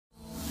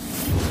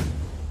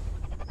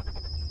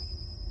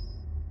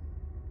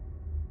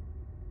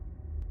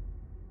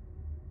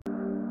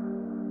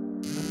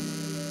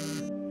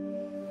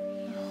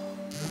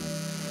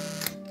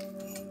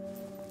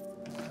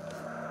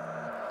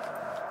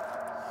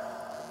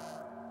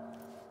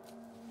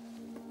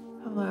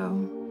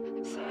Hello.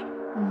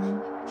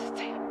 Sam?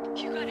 Sam,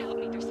 you gotta help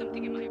me. There's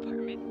something in my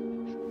apartment.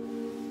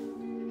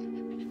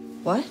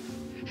 What?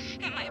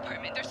 In my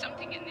apartment, there's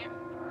something in there.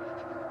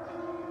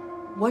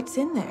 What's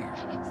in there?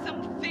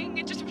 Something.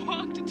 It just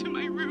walked into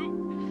my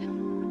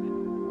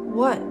room.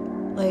 What?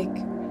 Like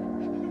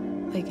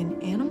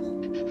an animal?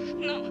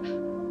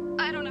 No,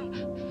 I don't know.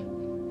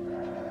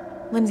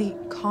 Lindsay,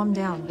 calm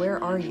down.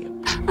 Where are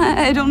you?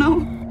 I don't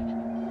know.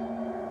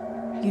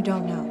 You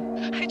don't know.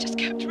 I just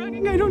kept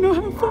running. I don't know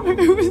how far. I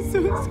was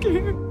so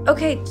scared.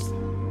 Okay,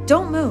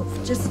 don't move.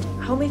 Just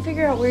help me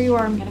figure out where you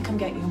are. I'm gonna come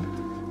get you.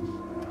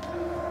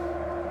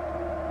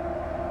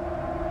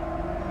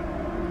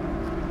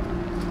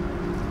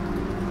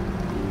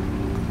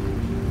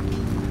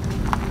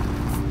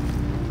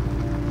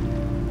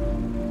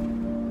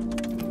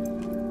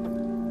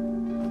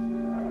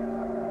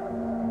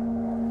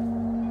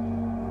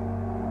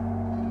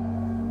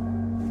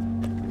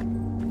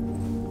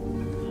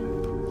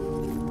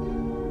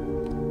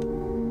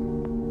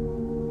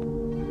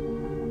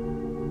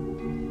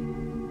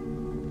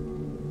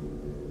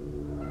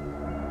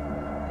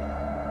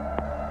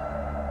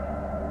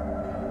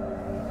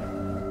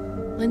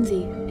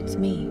 Lindsay, it's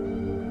me.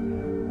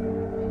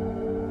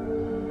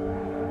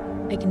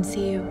 I can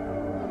see you.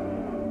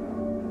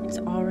 It's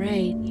all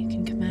right. You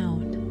can come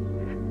out.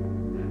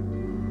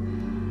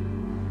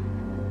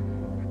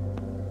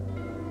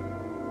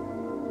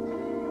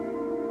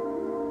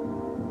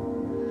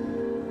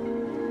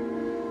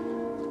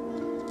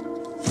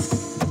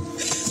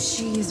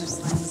 Jesus,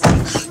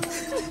 Lindsay.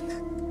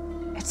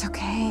 It's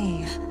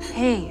okay.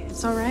 Hey,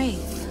 it's all right.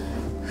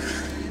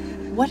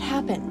 What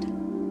happened?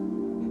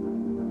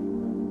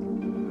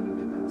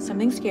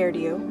 Something scared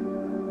you.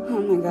 Oh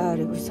my God,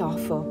 it was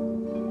awful.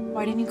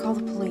 Why didn't you call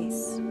the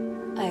police?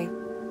 I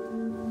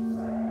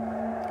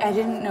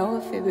didn't know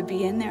if it would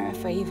be in there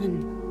if I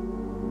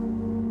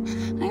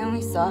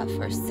only saw it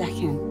for a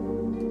second.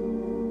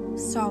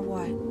 Saw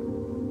what?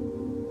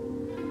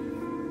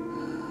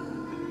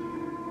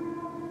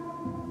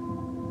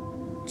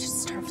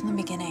 Just start from the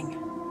beginning.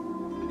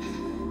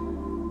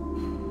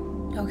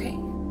 Okay.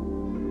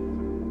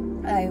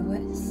 I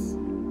was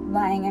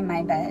lying in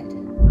my bed.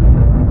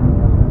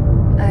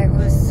 I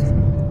was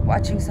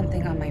watching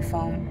something on my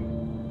phone,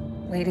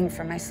 waiting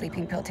for my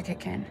sleeping pill to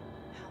kick in.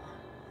 How long?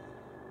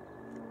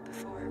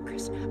 Before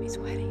Chris and Abby's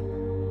wedding.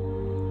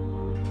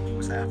 It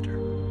was after.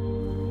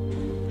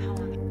 How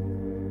long?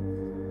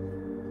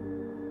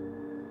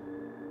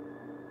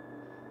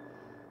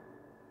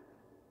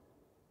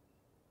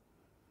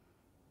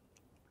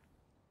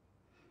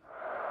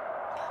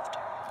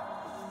 After.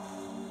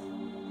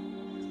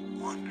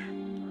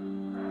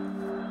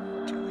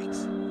 2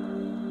 weeks.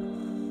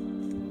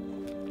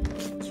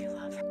 You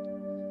love her.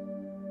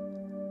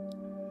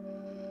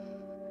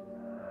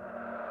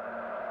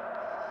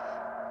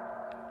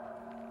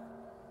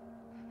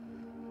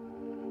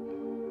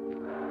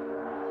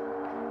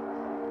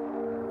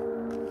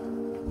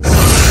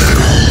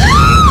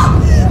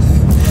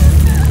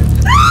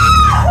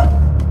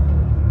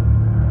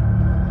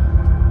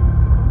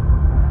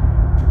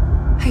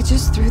 I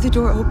just threw the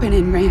door open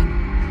and ran.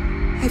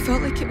 I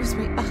felt like it was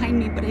right behind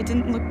me, but I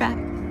didn't look back.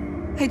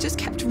 I just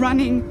kept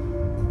running.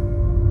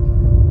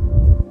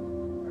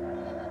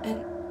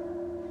 And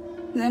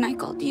then I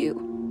called you.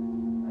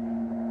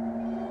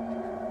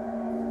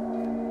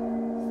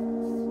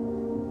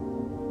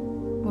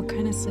 What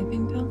kind of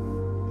sleeping pill?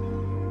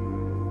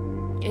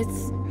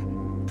 It's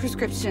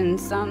prescription,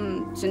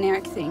 some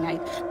generic thing. I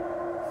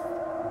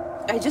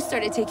just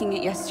started taking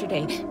it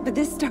yesterday, but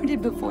this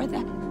started before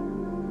that.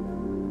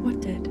 What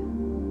did?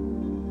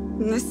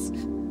 This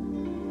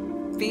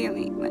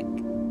feeling like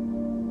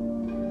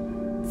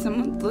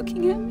someone's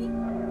looking at me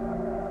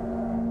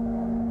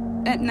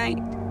at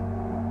night.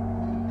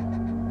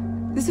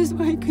 This is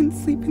why I couldn't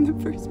sleep in the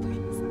first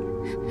place.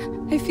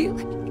 I feel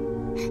like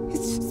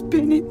it's just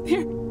been in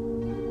there.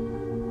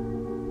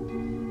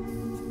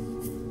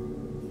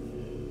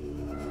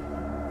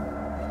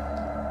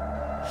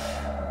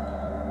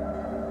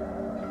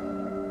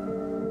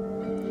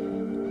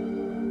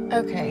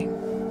 Okay.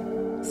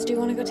 So do you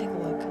want to go take a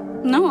look?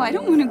 No, I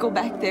don't want to go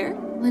back there.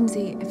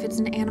 Lindsay, if it's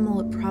an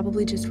animal, it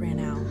probably just ran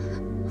out.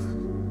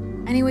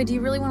 Anyway, do you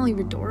really want to leave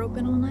your door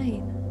open all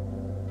night?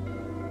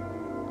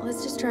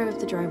 Let's just drive up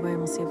the driveway and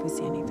we'll see if we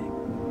see anything.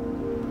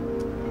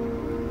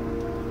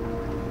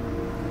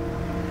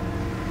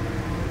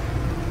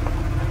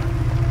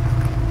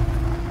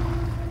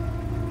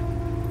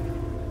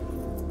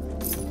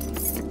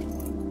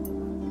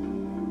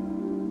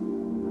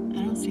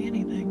 I don't see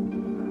anything.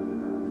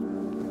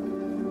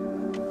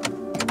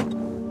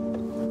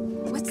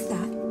 What's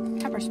that?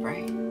 Pepper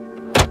spray.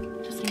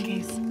 Just in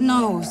case.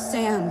 No,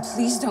 Sam,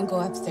 please don't go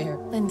up there.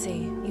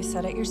 Lindsay, you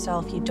said it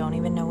yourself. You don't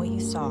even know what you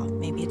saw.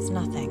 Maybe it's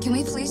nothing. Can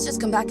we please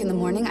just come back in the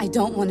morning? I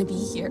don't want to be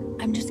here.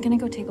 I'm just gonna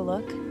go take a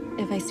look.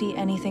 If I see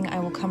anything, I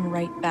will come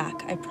right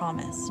back. I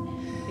promise.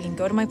 We can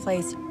go to my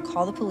place,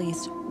 call the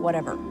police,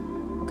 whatever.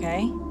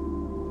 Okay?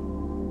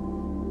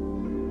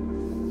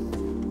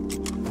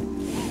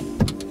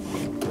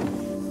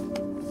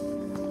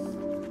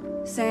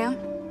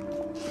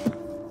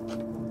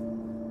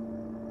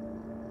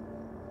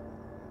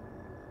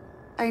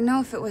 I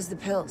know if it was the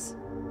pills.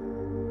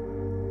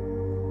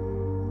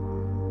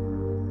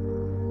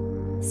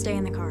 Stay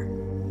in the car.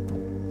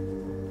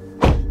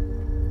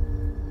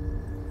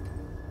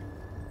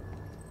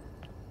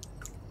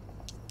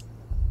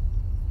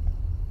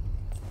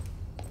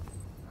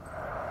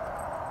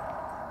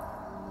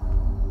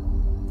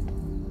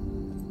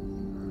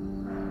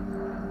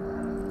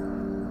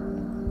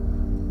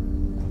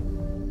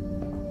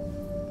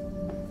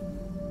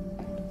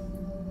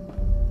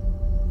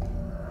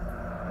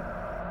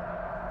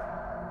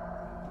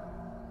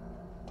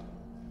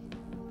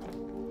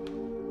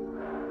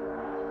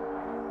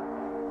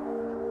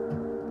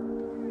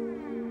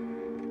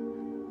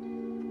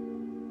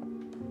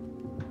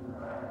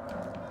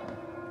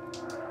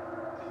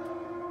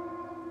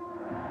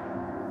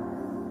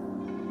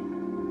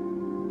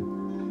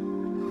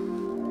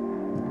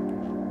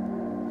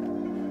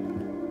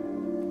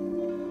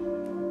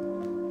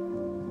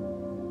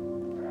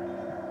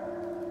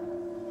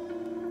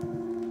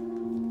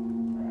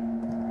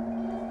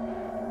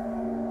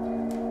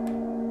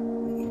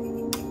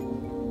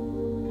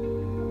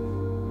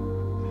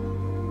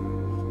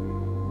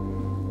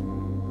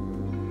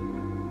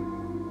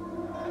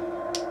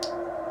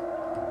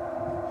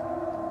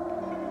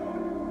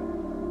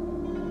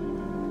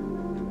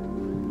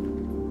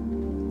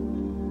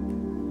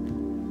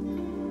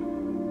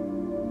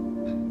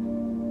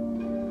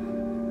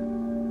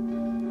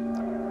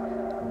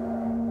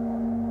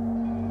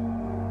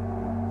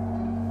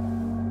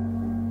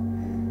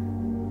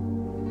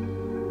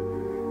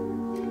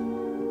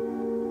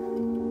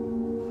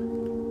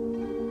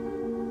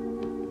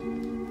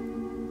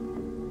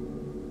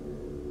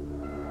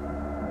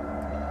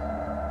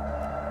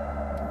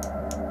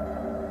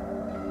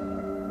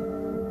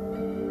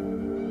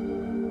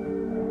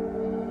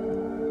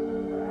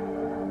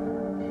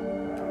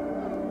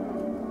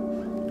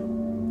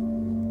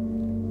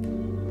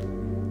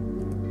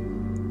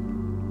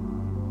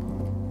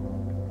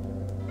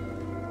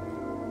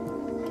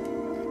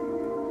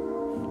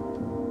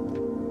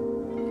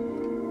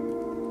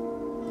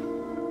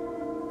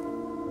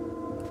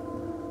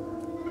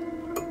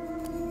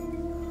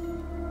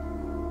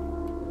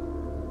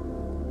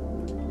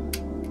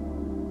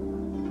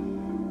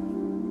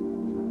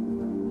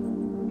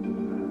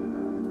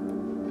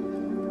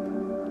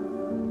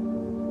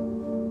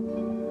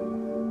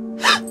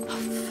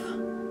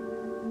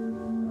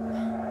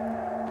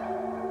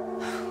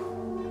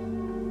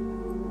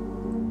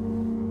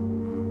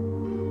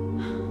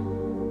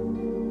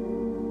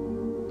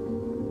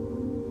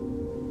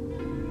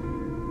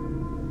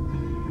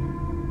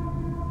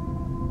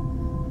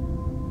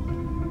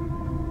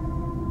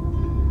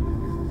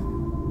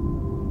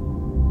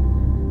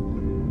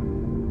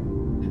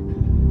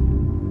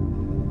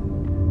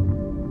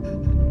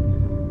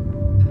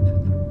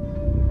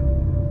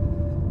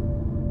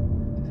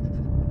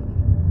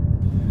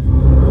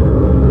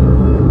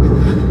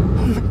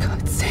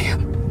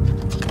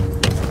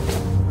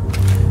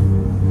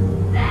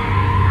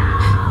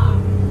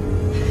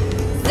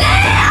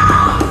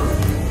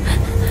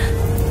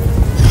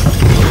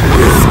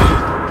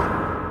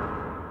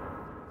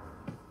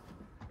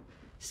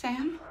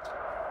 Sam?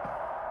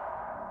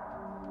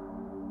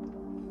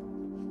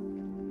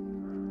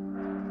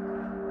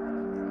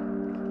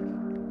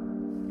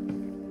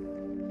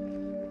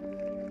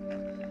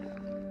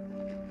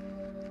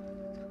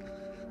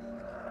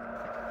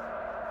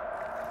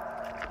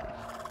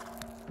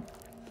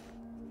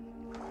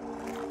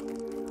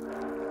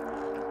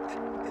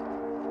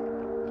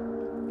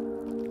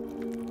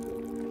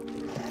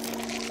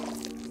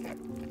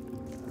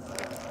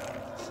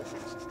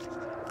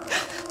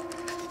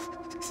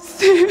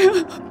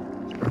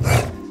 Sam!